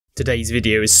Today's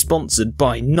video is sponsored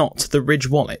by not the Ridge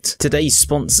Wallet. Today's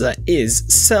sponsor is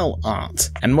Cell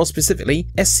Art, and more specifically,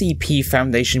 SCP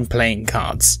Foundation Playing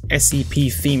Cards. SCP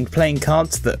themed playing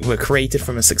cards that were created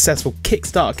from a successful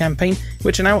Kickstarter campaign,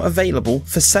 which are now available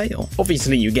for sale.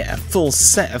 Obviously, you get a full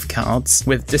set of cards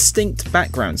with distinct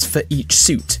backgrounds for each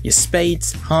suit: your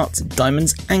spades, hearts,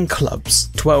 diamonds, and clubs.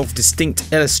 12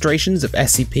 distinct illustrations of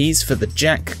SCPs for the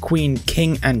Jack, Queen,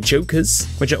 King, and Jokers,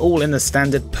 which are all in the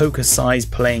standard poker-size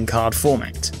playing card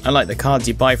format. Unlike the cards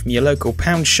you buy from your local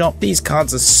pound shop, these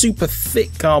cards are super thick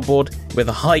cardboard with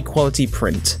a high quality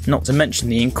print, not to mention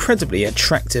the incredibly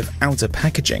attractive outer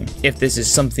packaging. If this is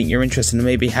something you're interested in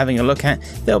maybe having a look at,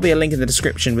 there'll be a link in the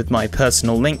description with my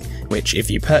personal link, which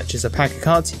if you purchase a pack of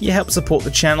cards, you help support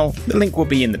the channel. The link will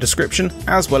be in the description,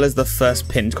 as well as the first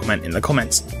pinned comment in the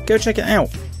comments. Go check it out.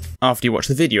 After you watch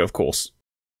the video, of course.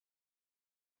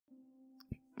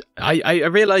 I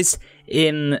realised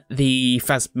in the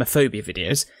Phasmophobia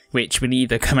videos, which will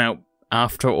either come out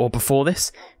after or before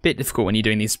this, bit difficult when you're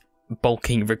doing these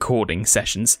bulking recording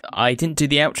sessions. I didn't do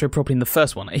the outro properly in the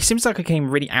first one. It seems like I came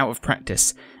really out of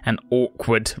practice and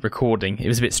awkward recording. It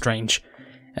was a bit strange.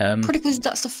 Probably because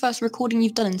that's the first recording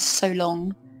you've done in so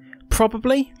long.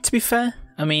 Probably, to be fair.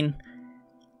 I mean,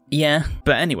 yeah.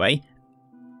 But anyway,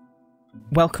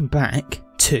 welcome back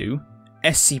to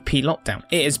SCP Lockdown.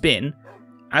 It has been,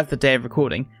 as the day of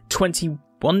recording,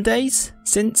 21 days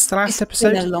since the last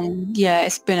episode.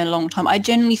 It's been a long time. I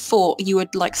genuinely thought you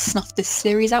would like snuff this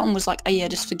series out and was like, oh yeah,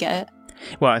 just forget it.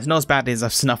 Well, it's not as bad as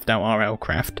I've snuffed out RL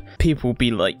Craft. People will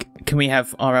be like, can we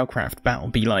have RL Craft Battle?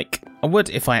 Be like, I would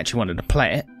if I actually wanted to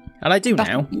play it. And I do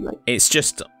now. It's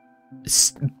just,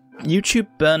 YouTube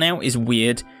burnout is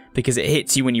weird because it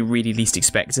hits you when you really least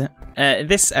expect it.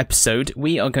 This episode,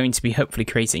 we are going to be hopefully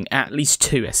creating at least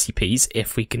 2 SCPs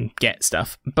if we can get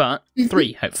stuff, but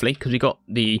 3 hopefully, because we got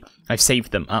I've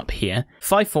saved them up here.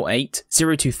 548,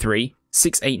 023,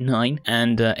 689,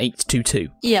 and 822.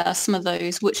 Yeah, some of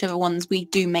those, whichever ones we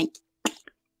do make.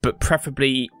 But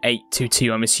preferably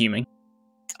 822, I'm assuming.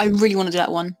 I really want to do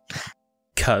that one.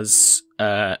 Because,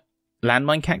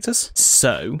 landmine cactus?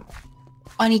 So...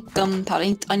 I need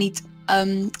gunpowder. I need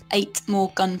 8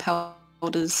 more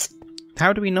gunpowders.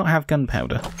 How do we not have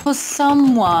gunpowder? Because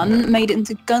someone made it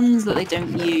into guns that they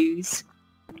don't use.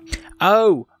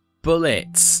 Oh,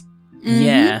 bullets.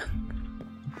 Yeah,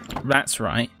 that's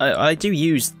right. I do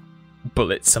use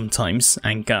bullets sometimes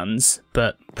and guns,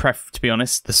 but to be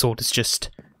honest, the sword is just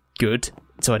good,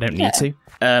 so I don't need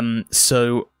to.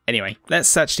 So anyway,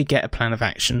 let's actually get a plan of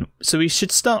action. So we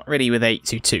should start really with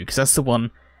 822, because that's the one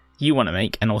you want to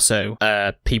make, and also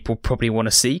people probably want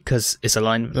to see because it's a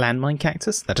landmine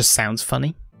cactus. That just sounds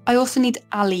funny. I also need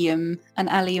allium, an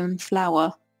allium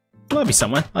flower. Might be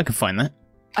somewhere. I can find that.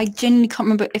 I genuinely can't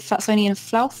remember if that's only in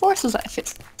flower forest or is that if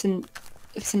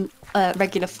it's in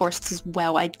regular forests as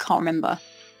well. I can't remember.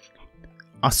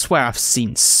 I swear I've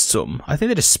seen some. I think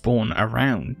they just spawn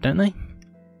around, don't they?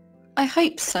 I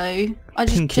hope so. I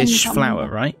just pinkish flower,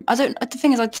 right? I don't. The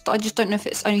thing is, I just don't know if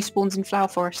it's only spawns in flower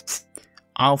forests.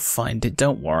 I'll find it,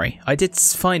 don't worry. I did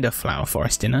find a flower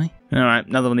forest, didn't I? Alright,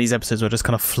 another one of these episodes where I just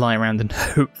kind of fly around and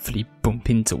hopefully bump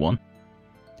into one.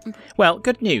 Well,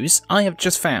 good news, I have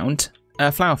just found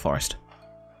a flower forest.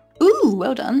 Ooh,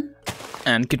 well done.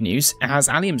 And good news, it has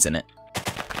alliums in it.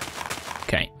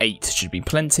 Okay, 8 should be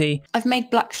plenty. I've made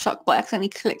Black Shuck, but I accidentally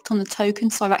clicked on the token,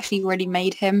 so I've actually already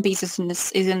made him. But he's just in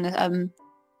this,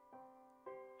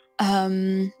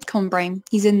 come on, brain.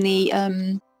 He's in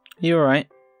the, You alright?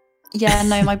 Yeah,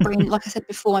 no, my brain, like I said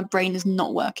before, my brain is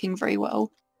not working very well.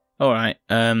 Alright,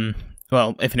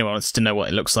 well, if anyone wants to know what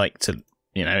it looks like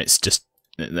it's just,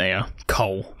 they are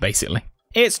coal, basically.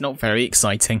 It's not very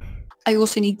exciting. I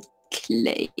also need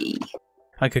clay.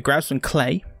 I could grab some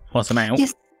clay whilst I'm out.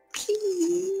 Yes,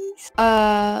 please.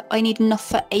 I need enough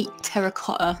for 8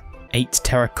 terracotta. 8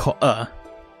 terracotta?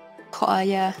 Cotta,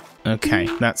 yeah. Okay,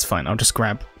 that's fine. I'll just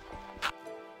grab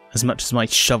as much as my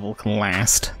shovel can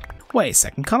last. Wait a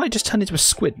second, can't I just turn into a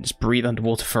squid and just breathe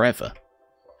underwater forever?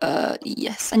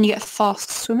 Yes, and you get fast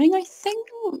swimming, I think?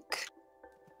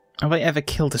 Have I ever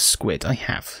killed a squid? I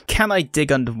have. Can I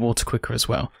dig underwater quicker as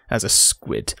well as a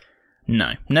squid?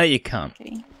 No. No, you can't.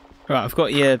 Okay. Right, I've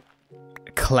got your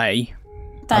clay.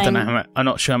 Dang. I don't know how much, I'm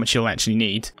not sure how much you'll actually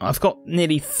need. I've got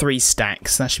nearly 3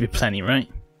 stacks. That should be plenty, right?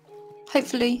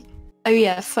 Hopefully. Oh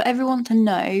yeah, for everyone to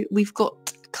know,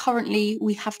 currently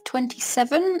we have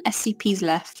 27 SCPs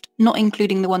left, not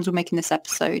including the ones we're making this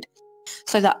episode.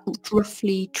 So that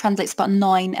roughly translates about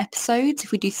 9 episodes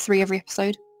if we do 3 every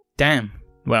episode. Damn.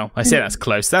 Well, I say that's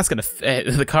close. That's going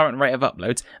to the current rate of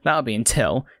uploads. That'll be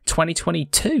until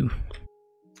 2022.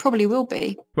 probably will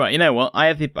be. Right, you know what?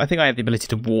 I think I have the ability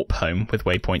to warp home with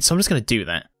waypoints, so I'm just going to do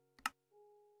that.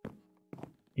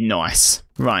 Nice.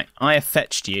 Right, I have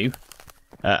fetched you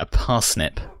a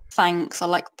parsnip. Thanks.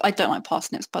 I don't like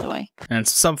parsnips, by the way. And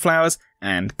some sunflowers,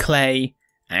 and clay,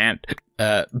 and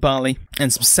barley,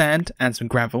 and some sand, and some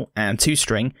gravel, and 2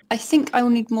 string. I think I will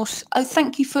need more. Oh,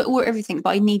 thank you for everything,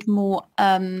 but I need more.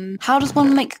 How does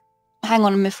one make? Hang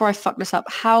on, before I fuck this up.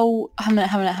 How? No,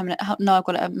 I've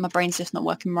got it. My brain's just not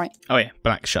working right. Oh yeah,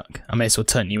 black shuck. I may as well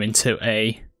turn him into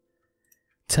a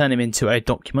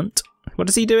document. What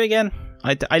does he do again?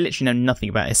 I literally know nothing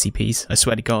about SCPs. I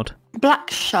swear to God.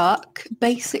 Black Shark,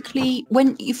 basically,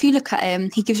 if you look at him,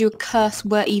 he gives you a curse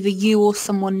where either you or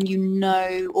someone you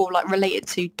know or like related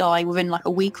to die within like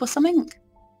a week or something.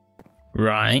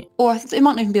 Right. Or it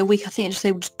might not even be a week. I think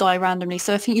they will just die randomly.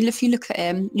 So I think if you look at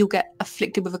him, you'll get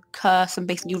afflicted with a curse and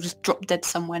basically you'll just drop dead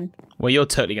somewhere. Well, you're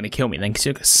totally going to kill me then, because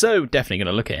you're so definitely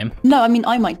going to look at him. No, I mean,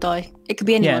 I might die. It could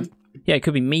be anyone. Yeah, it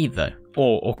could be me, though.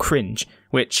 Or Cringe,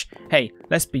 which, hey,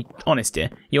 let's be honest here.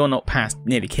 You're not past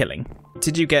nearly killing.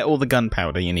 Did you get all the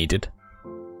gunpowder you needed?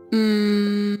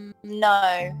 No.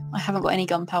 I haven't got any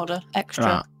gunpowder extra.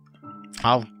 Right.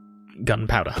 I'll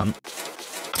gunpowder hunt.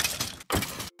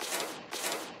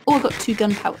 Oh, I got 2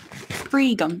 gunpowder.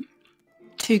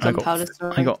 2 gunpowder,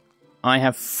 sorry. I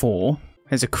have 4.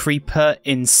 There's a creeper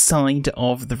inside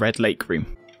of the Red Lake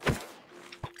room.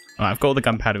 Alright, I've got all the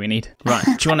gunpowder we need. Right,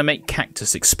 do you want to make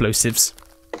cactus explosives?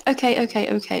 Okay.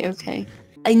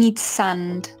 I need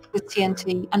sand with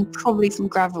TNT and probably some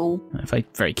gravel. If I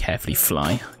very carefully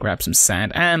fly, grab some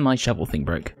sand, and my shovel thing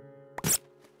broke.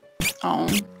 Oh,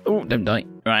 don't die.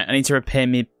 Right, I need to repair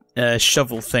my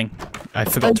shovel thing. I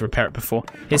forgot to repair it before.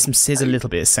 Here's a little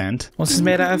bit of sand. What's this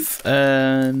made out of?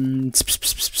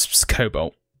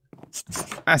 Cobalt.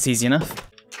 That's easy enough.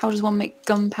 How does one make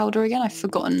gunpowder again? I've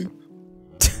forgotten.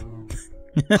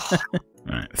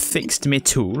 Right, fixed me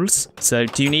tools. So,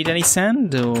 do you need any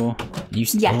sand, or you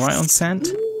yes. alright on sand?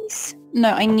 Please.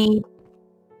 No, I need.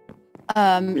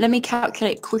 Let me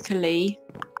calculate quickly.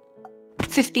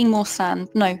 15 more sand.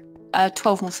 No,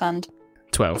 12 more sand.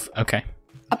 12. Okay.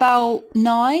 About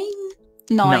 9.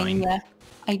 9. Yeah.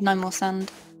 I need 9 more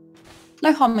sand.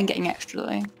 No harm in getting extra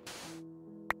though.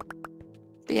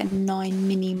 But yeah, 9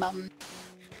 minimum.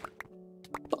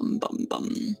 Bum.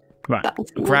 Right,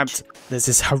 grabbed. There's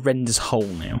this horrendous hole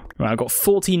now. Right, I've got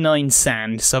 49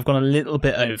 sand, so I've gone a little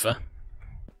bit over.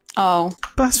 Oh.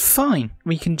 But that's fine.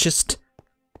 We can just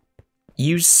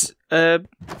use that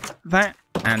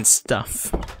and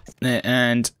stuff.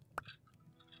 And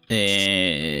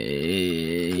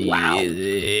wow.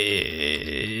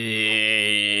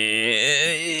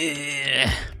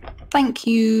 Thank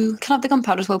you. Can I have the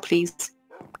gunpowder as well, please?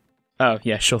 Oh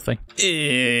yeah, sure thing.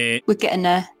 We're getting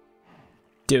there.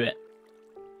 Do it.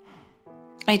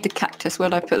 I need the cactus.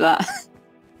 Where'd I put that?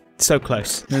 So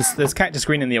close. There's cactus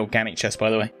green in the organic chest, by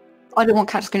the way. I don't want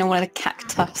cactus green. I want the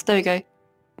cactus. There we go.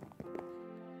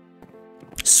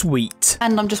 Sweet.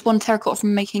 And I'm just 1 terracotta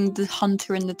from making the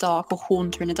hunter in the dark, or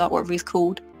haunter in the dark, whatever he's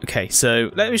called. Okay, so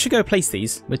we should go place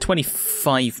these. We're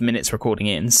 25 minutes recording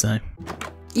in, so.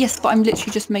 Yes, but I'm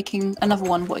literally just making another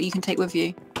one. What you can take with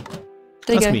you.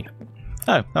 There you go.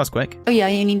 Oh, that was quick. Oh yeah,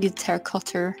 you needed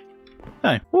terracotta.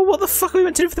 Oh, well, what the fuck are we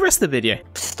meant to do for the rest of the video?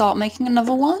 Start making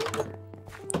another one?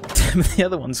 The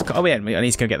other one's... Oh, yeah, I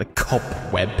need to go get the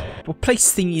cobweb. We'll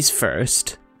place thingies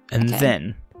first, and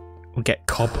then we'll get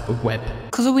cobweb.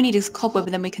 Because all we need is cobweb,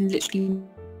 and then we can literally...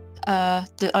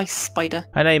 the ice spider.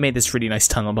 I know you made this really nice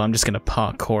tunnel, but I'm just going to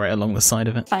parkour it along the side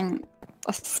of it. I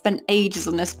spent ages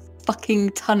on this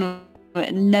fucking tunnel.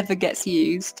 It never gets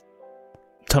used.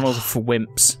 Tunnels for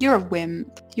wimps. You're a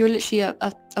wimp. You're literally a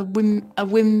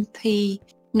wimpy...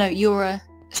 No, you're a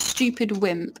stupid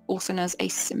wimp, also known as a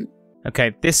simp.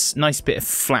 Okay, this nice bit of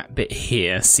flat bit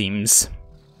here seems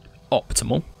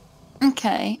optimal.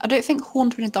 Okay, I don't think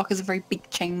Haunter in the Dark is a very big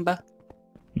chamber.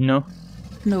 No?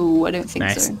 No, I don't think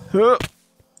nice. so.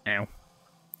 Ow.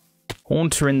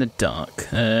 Haunter in the Dark.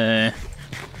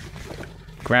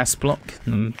 Grass block.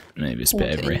 Maybe it's a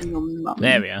bit over here.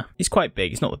 There we are. He's quite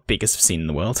big. He's not the biggest I've seen in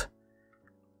the world.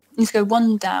 Let's go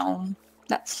 1 down.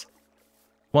 That's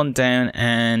 1 down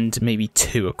and maybe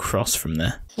 2 across from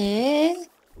there. Here?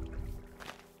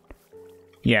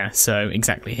 Yeah, so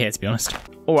exactly here, to be honest.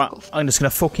 Alright, I'm just going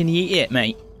to fucking eat it,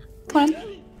 mate. Come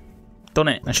on. Done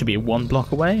it. That should be 1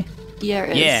 block away. Yeah,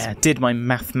 it is. Yeah, did my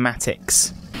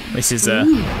mathematics. This is a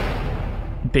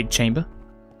big chamber.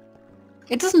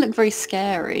 It doesn't look very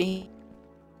scary.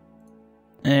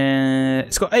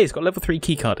 It's got a level 3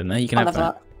 keycard in there. You can have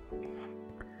that.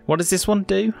 What does this one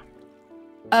do?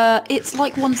 It's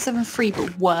like 173,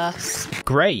 but worse.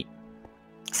 Great.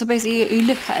 So basically, you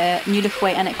look at it and you look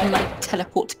away, and it can like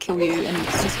teleport to kill you, and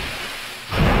it's just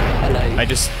hello. I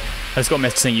just got a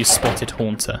message saying you spotted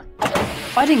Haunter.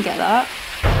 I didn't get that.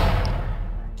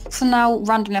 So now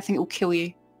randomly, I think it will kill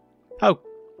you. Oh,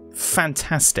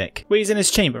 fantastic. Well, he's in his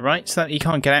chamber, right? So that he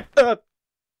can't get out.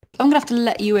 I'm gonna have to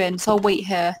let you in, so I'll wait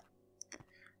here.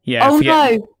 Yeah. Oh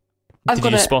no!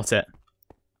 Did you spot it?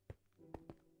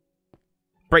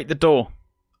 Break the door.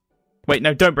 Wait,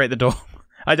 no, don't break the door.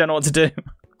 I don't know what to do.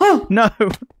 Oh no!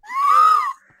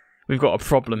 We've got a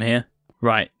problem here.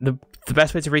 Right, the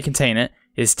best way to recontain it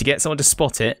is to get someone to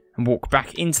spot it and walk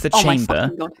back into the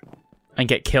chamber and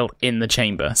get killed in the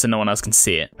chamber so no one else can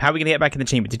see it. How are we going to get back in the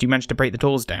chamber? Did you manage to break the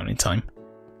doors down in time?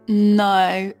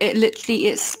 No, it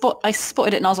literally, I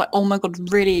spotted it and I was like, oh my god,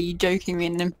 really, are you joking me?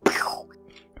 And then...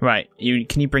 Right,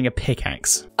 can you bring a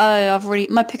pickaxe?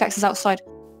 My pickaxe is outside.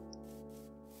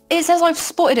 It says I've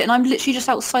spotted it and I'm literally just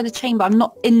outside the chamber. I'm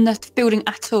not in the building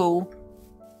at all.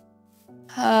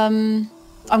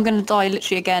 I'm going to die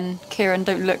literally again. Kieran,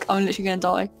 don't look. I'm literally going to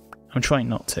die. I'm trying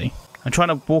not to. I'm trying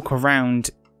to walk around.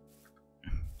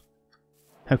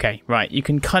 Okay, right. You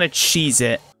can kind of cheese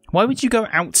it. Why would you go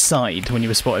outside when you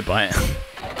were spotted by it?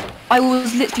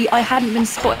 I hadn't been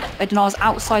spotted and I was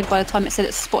outside by the time it said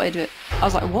it spotted it. I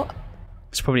was like, what?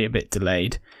 It's probably a bit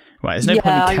delayed. Right, there's no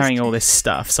point in carrying all this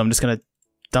stuff, so I'm just going to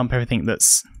dump everything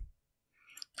that's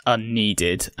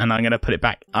unneeded, and I'm going to put it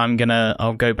back.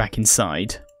 I'll go back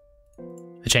inside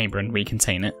the chamber and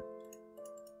recontain it.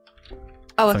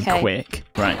 Oh, okay. Quick.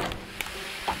 Right.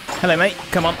 Hello, mate.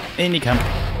 Come on. In you come.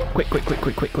 Quick.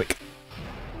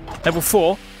 Level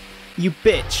 4? You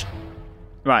bitch.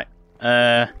 Right.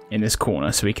 In this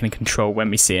corner so we can control when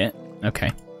we see it.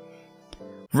 Okay.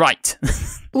 Right.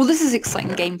 Well, this is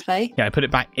exciting gameplay. Yeah, I put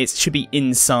it back. It should be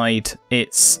inside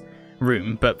its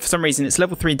room, but for some reason it's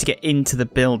level 3 to get into the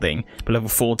building, but level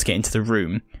 4 to get into the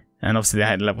room. And obviously they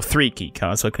had a level 3 key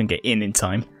card, so I couldn't get in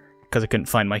time because I couldn't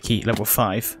find my key at level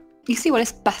 5. You see what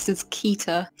this bastard's key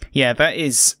to? Yeah, that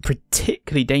is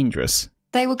particularly dangerous.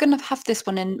 They were going to have this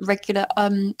one in regular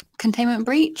containment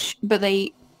breach, but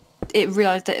it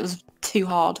realised that it was too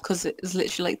hard because it was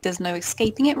literally like there's no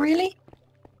escaping it really.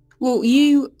 Well,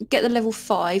 you get the level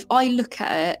 5, I look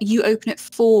at it, you open it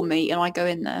for me, and I go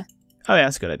in there. Oh yeah,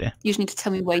 that's a good idea. You just need to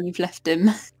tell me where you've left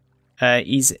him.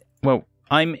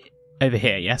 I'm over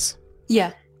here, yes?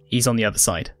 Yeah. He's on the other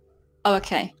side. Oh,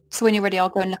 okay. So when you're ready, I'll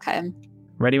go and look at him.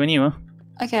 Ready when you are.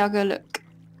 Okay, I'll go look.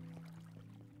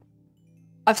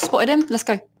 I've spotted him. Let's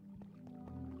go.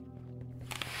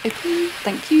 Open.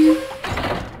 Thank you.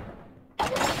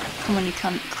 Come on, you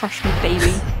can't crush me,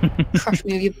 baby. Crush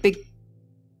me with your big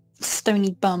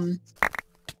stony bum.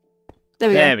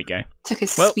 There we go. Took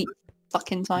his sweet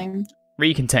fucking time.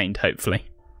 Recontained, hopefully.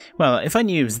 Well, if I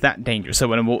knew it was that dangerous, I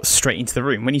would have walked straight into the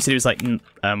room. When you said it was like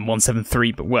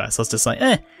 173 but worse, I was just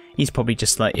like, he's probably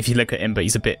just like, if you look at him, but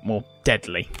he's a bit more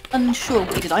deadly. Unsure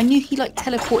what he did. I knew he like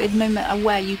teleported no matter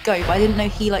where you go, but I didn't know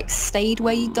he like stayed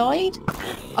where you died.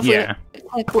 I thought it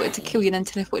teleported to kill you and then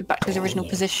teleported back to his original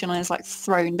position on his like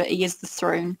throne, but he is the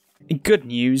throne. Good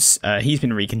news, he's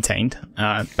been recontained.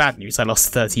 Bad news, I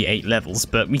lost 38 levels,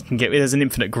 but we can get, there's an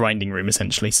infinite grinding room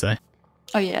essentially, so.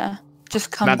 Oh yeah,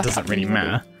 just come back. That doesn't really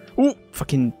matter. Ooh,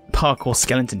 fucking parkour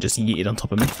skeleton just yeeted on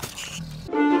top of me.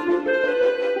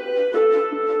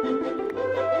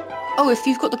 Oh, if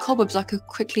you've got the cobwebs, I could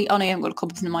quickly... Oh no, you haven't got the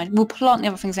cobwebs in mind. We'll plant the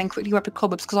other things and quickly grab the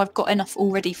cobwebs because I've got enough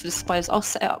already for the spiders. I'll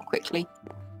set it up quickly.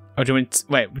 Oh, do you want to...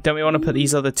 Wait, don't we want to put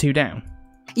these other 2 down?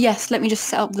 Yes, let me just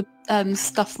set up the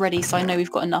stuff ready so I know we've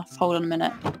got enough. Hold on a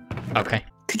minute. Okay.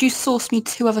 Could you source me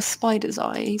 2 other spider's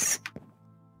eyes?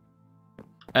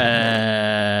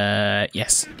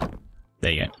 Yes.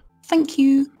 There you go. Thank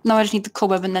you. No, I just need the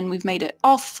cobweb and then we've made it.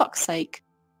 Oh, fuck's sake.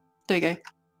 There you go.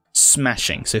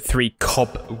 Smashing. So 3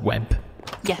 cobweb.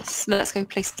 Yes, let's go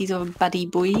place these other baddie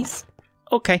boys.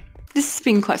 Okay. This has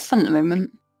been quite fun at the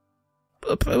moment.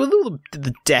 With all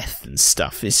the death and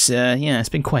stuff, it's it's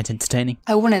been quite entertaining.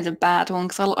 I wanted a bad one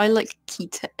because I like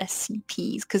Kita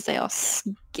SCPs because they are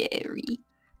scary.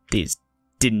 It is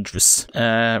dangerous.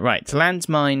 Right,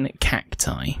 landmine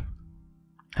cacti.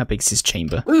 How big's his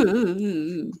chamber?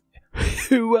 Ooh.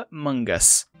 Who among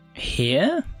us?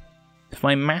 Here? If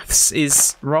my maths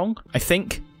is wrong, I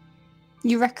think.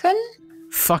 You reckon?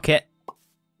 Fuck it.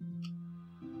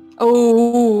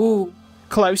 Oh.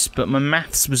 Close, but my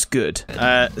maths was good.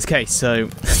 Okay, so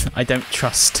I don't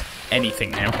trust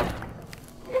anything now.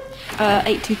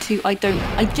 822, I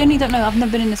genuinely don't know. I've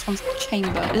never been in this one's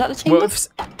chamber. Is that the chamber?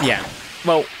 Well,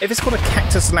 Well, if it's called a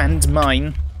cactus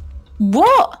landmine...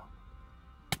 What?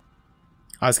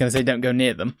 I was going to say don't go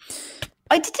near them.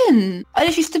 I didn't. I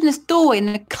literally stood in this doorway and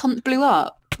then a cunt blew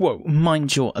up. Whoa,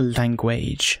 mind your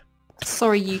language.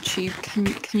 Sorry, YouTube.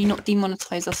 Can you not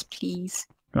demonetize us, please?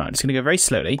 Right, I'm just going to go very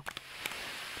slowly.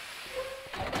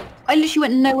 I literally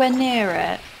went nowhere near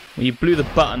it. Well, you blew the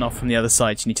button off from the other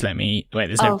side, so you need to let me... Wait,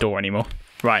 there's no door anymore.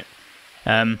 Right.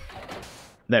 There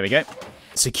we go.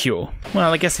 Secure.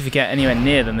 Well, I guess if you get anywhere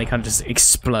near them, they kind of just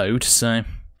explode, so...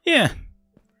 Yeah.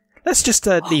 Let's just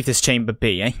leave this chamber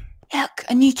be, eh? Look,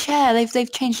 a new chair.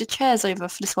 They've changed the chairs over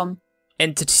for this one.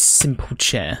 Entity simple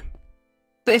chair.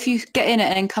 But if you get in it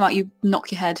and then come out, you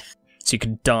knock your head. So you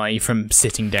could die from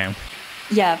sitting down.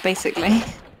 Yeah, basically.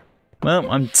 Well,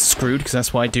 I'm screwed because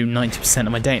that's why I do 90%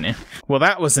 of my day now. Well,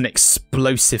 that was an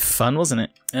explosive fun, wasn't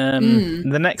it?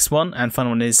 The next one and fun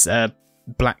one is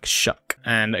Black Shuck.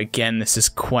 And again, this is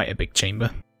quite a big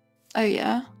chamber. Oh,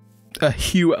 yeah? A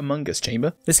humongous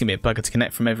chamber. This can be a bugger to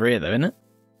connect from over here, though, isn't it?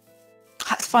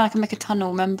 That's fine, I can make a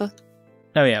tunnel, remember?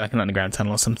 Oh, yeah, like an underground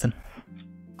tunnel or something.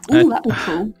 Ooh, that'd be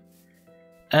cool.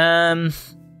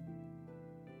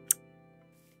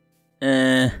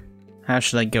 How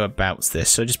should I go about this?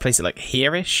 So I just place it like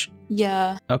here-ish?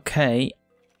 Yeah. Okay.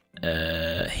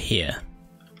 Here.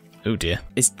 Oh dear.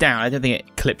 It's down. I don't think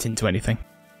it clipped into anything.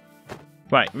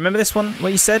 Right, remember this one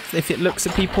where you said if it looks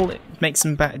at people, it makes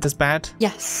them bad, it does bad?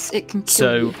 Yes, it can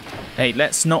kill you. Hey,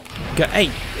 let's not go... Hey,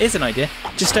 here's an idea.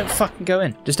 Just don't fucking go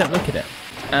in. Just don't look at it.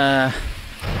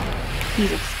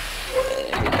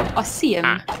 I see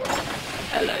him.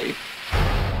 Hello.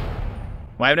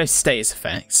 Well, I have no status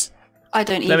effects. I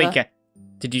don't either. Let me get...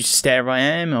 Did you stare where I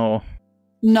am, or...?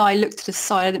 No, I looked to the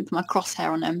side. I didn't put my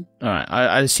crosshair on him. Alright,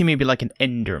 I assume he'd be like an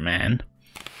Enderman.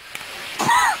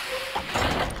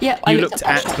 Yeah, I looked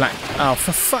at Black... Oh,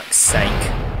 for fuck's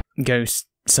sake. Go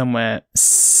somewhere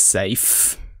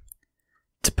safe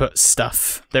to put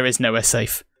stuff. There is nowhere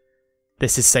safe.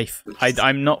 This is safe.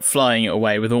 I'm not flying it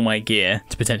away with all my gear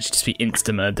to potentially just be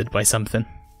insta-murdered by something.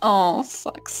 Oh,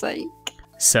 fuck's sake.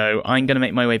 So I'm going to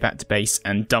make my way back to base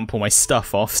and dump all my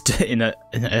stuff off in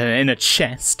a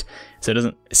chest so it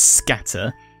doesn't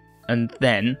scatter. And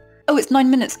then... Oh, it's 9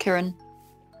 minutes, Kieran.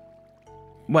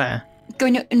 Where? Go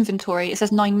in your inventory. It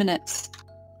says 9 minutes.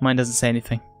 Mine doesn't say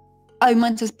anything. Oh,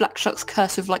 mine says Black Shuck's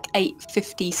curse with like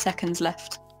 8:50 seconds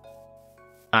left.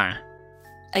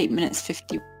 8 minutes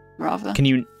 50, rather. Can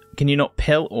you not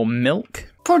pill or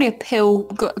milk? Probably a pill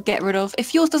got to get rid of.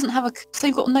 If yours doesn't have a... So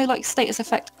you've got no like status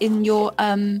effect in your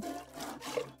Try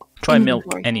inventory. milk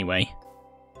anyway.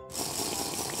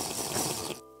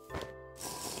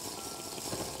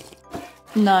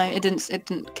 No, it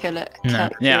didn't kill it. No.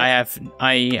 Yeah,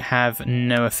 I have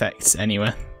no effects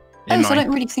anywhere. So I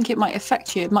don't really think it might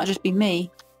affect you. It might just be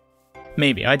me.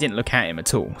 Maybe. I didn't look at him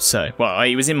at all. So, well,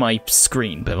 he was in my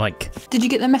screen, but like... Did you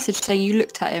get the message saying you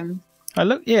looked at him?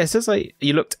 Yeah, it says like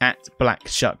you looked at Black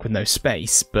Shuck with no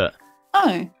space, but...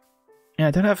 Oh. Yeah,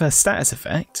 I don't have a status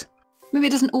effect. Maybe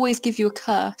it doesn't always give you a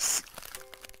curse.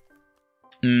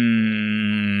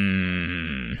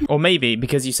 Or maybe,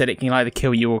 because you said it can either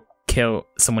kill you or kill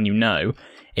someone you know,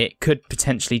 it could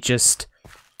potentially just...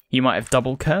 You might have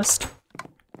double cursed?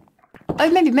 Oh,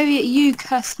 maybe you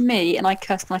cursed me and I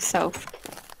cursed myself.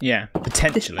 Yeah,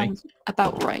 potentially. This sounds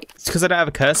about right. It's because I don't have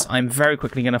a curse. I'm very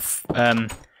quickly going to...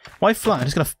 why fly? I'm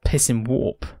just going to piss in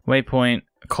warp. Waypoint,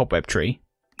 cobweb tree,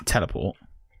 teleport.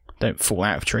 Don't fall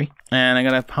out of tree. And I'm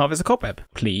going to harvest a cobweb.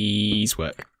 Please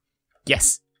work.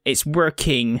 Yes, it's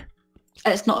working.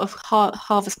 It's not a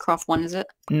Harvest Craft one, is it?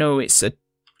 No, it's a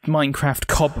Minecraft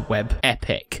cobweb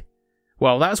epic.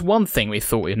 Well, that's one thing we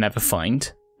thought we'd never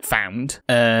found.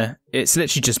 It's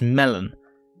literally just melon,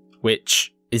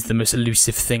 which is the most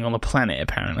elusive thing on the planet,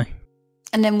 apparently.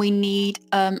 And then we need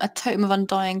a Totem of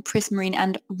Undying, Prismarine,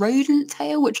 and Rodent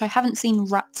Tail, which I haven't seen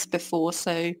rats before,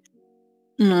 so...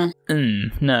 No.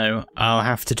 No, I'll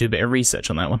have to do a bit of research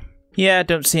on that one. Yeah, I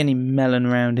don't see any melon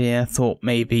around here. Thought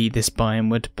maybe this biome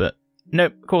would, but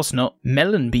nope, of course not.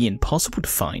 Melon be impossible to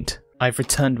find. I've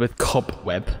returned with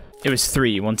cobweb. It was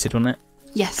 3 you wanted, wasn't it?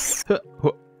 Yes.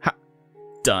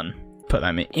 Done. Put that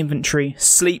in my inventory,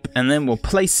 sleep, and then we'll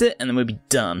place it, and then we'll be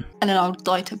done. And then I'll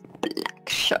die to Black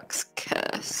Shuck's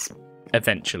curse.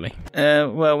 Eventually.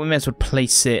 Well, we may as well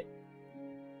place it...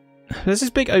 There's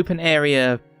this big open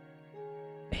area...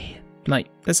 Like,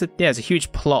 there's a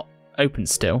huge plot open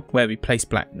still, where we place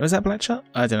Black... Was that Black Shuck?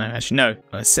 I don't know, actually. No.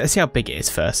 Let's see how big it is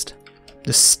first.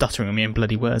 Just stuttering on me in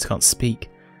bloody words, can't speak.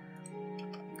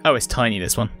 Oh, it's tiny,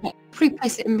 this one. Yeah, probably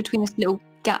place it in between this little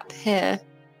gap here.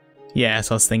 Yeah, that's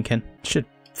what I was thinking. Should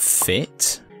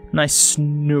fit. Nice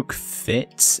snug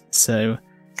fit. So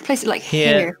place it like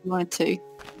here if you wanted to.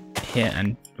 Here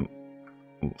and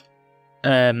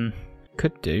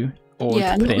could do. Or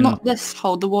yeah, put it in not this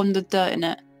hole, the one with the dirt in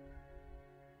it.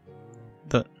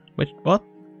 what?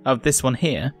 Oh, this one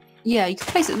here. Yeah, you can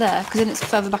place it there, because then it's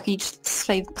further back and you just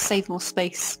save more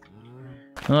space.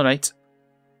 Alright.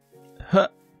 Huh.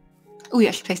 Oh, you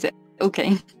actually placed it.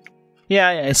 Okay. Yeah,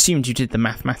 I assumed you did the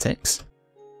mathematics.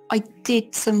 I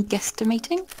did some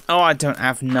guesstimating. Oh, I don't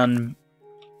have none.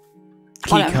 I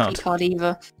don't have a Keycard. key card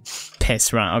either.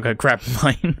 Piss, right, I'll go grab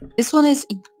mine. This one is,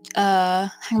 hang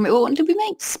on a minute, what did we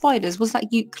make? Spiders? Was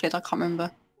that Euclid? I can't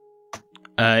remember.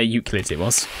 Euclid it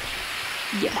was.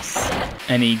 Yes.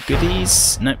 Any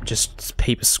goodies? Nope, just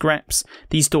paper scraps.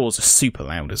 These doors are super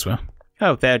loud as well.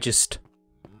 Oh, they're just...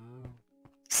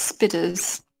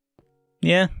 Spitters.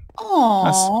 Yeah.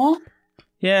 Aww.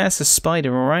 Yeah, it's a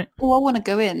spider, alright. Oh, I want to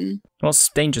go in. What's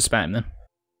dangerous about him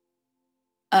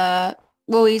then?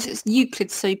 Well, it's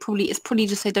Euclid, so it's probably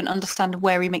just they don't understand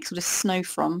where he makes all this snow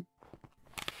from.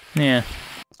 Yeah.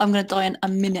 I'm going to die in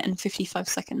 1 minute and 55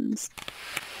 seconds.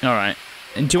 Alright.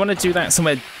 And do you want to do that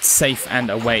somewhere safe and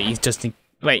away?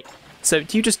 Wait, so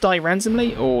do you just die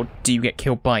randomly, or do you get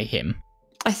killed by him?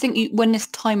 I think when this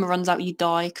timer runs out, you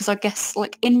die, because I guess,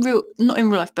 like, not in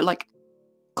real life, but, like,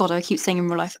 God, I keep saying in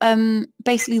real life.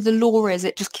 Basically, the law is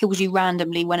it just kills you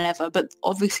randomly whenever, but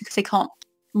obviously, because they can't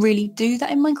really do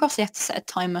that in Minecraft, they have to set a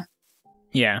timer.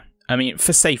 Yeah. I mean,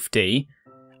 for safety,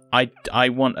 I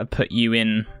want to put you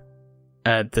in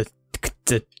the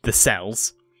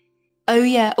cells. Oh,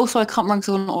 yeah. Also, I can't run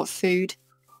because I'm not of food.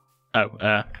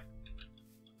 Oh,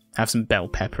 have some bell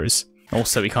peppers.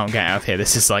 Also, we can't get out of here.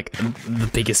 This is like the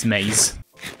biggest maze.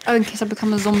 Oh, in case I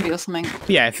become a zombie or something.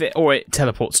 Yeah, or it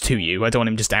teleports to you. I don't want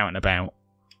him just out and about.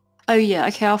 Oh yeah,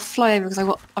 okay, I'll fly over because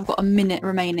I've got 1 minute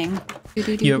remaining.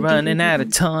 You're running out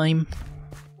of time.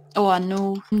 Oh, I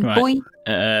know. Right. Boy.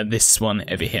 This one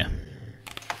over here.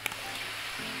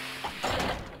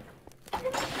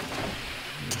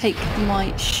 Take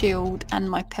my shield and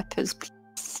my peppers,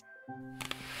 please.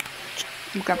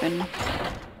 I'm grabbing.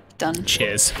 Done.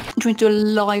 Cheers. I'm trying to do a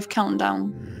live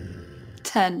countdown.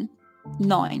 10,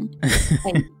 9,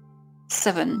 8,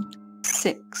 7,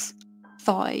 6,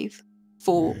 5,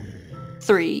 4,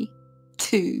 3,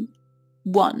 2,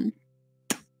 1.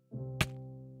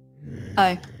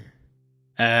 Oh.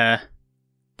 There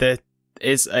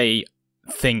is a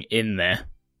thing in there.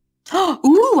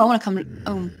 Ooh, I want to come.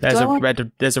 Oh, There's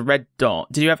a red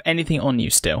dot. Do you have anything on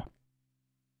you still?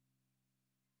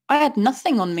 I had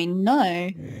nothing on me. No.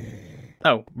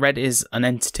 Oh, red is an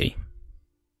entity.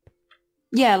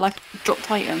 Yeah, like a dropped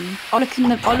item. I'll look in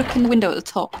the window at the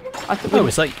top. Oh,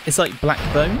 it's like black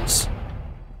bones.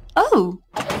 Oh.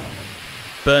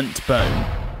 Burnt bone.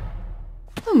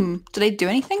 Do they do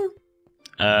anything?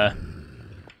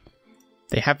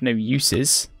 They have no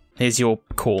uses. Here's your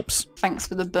corpse. Thanks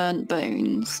for the burnt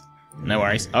bones. No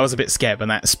worries. I was a bit scared when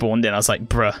that spawned in. I was like,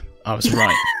 bruh, I was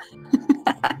right.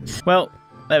 Well,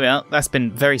 there we are. That's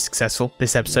been very successful,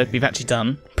 this episode. We've actually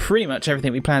done pretty much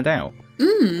everything we planned out.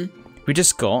 We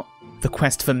just got the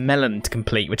quest for melon to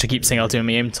complete, which I keep saying I'll do in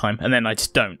my own time, and then I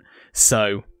just don't.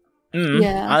 So,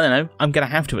 yeah. I don't know. I'm going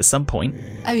to have to at some point.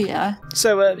 Oh, yeah.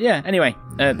 So, yeah, anyway,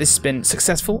 this has been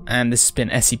successful, and this has been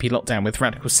SCP Lockdown with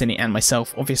Radical Cine and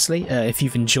myself, obviously. If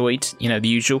you've enjoyed, the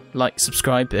usual, like,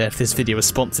 subscribe. If this video was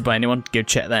sponsored by anyone, go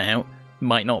check that out.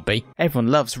 Might not be.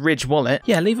 Everyone loves Ridge Wallet.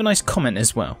 Yeah, leave a nice comment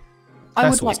as well.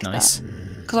 That's always nice.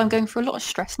 Because I'm going through a lot of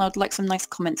stress, and I'd like some nice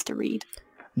comments to read.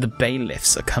 The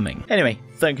bailiffs are coming. Anyway,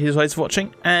 thank you guys for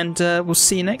watching, and we'll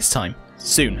see you next time.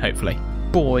 Soon, hopefully.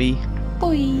 Bye.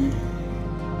 Bye.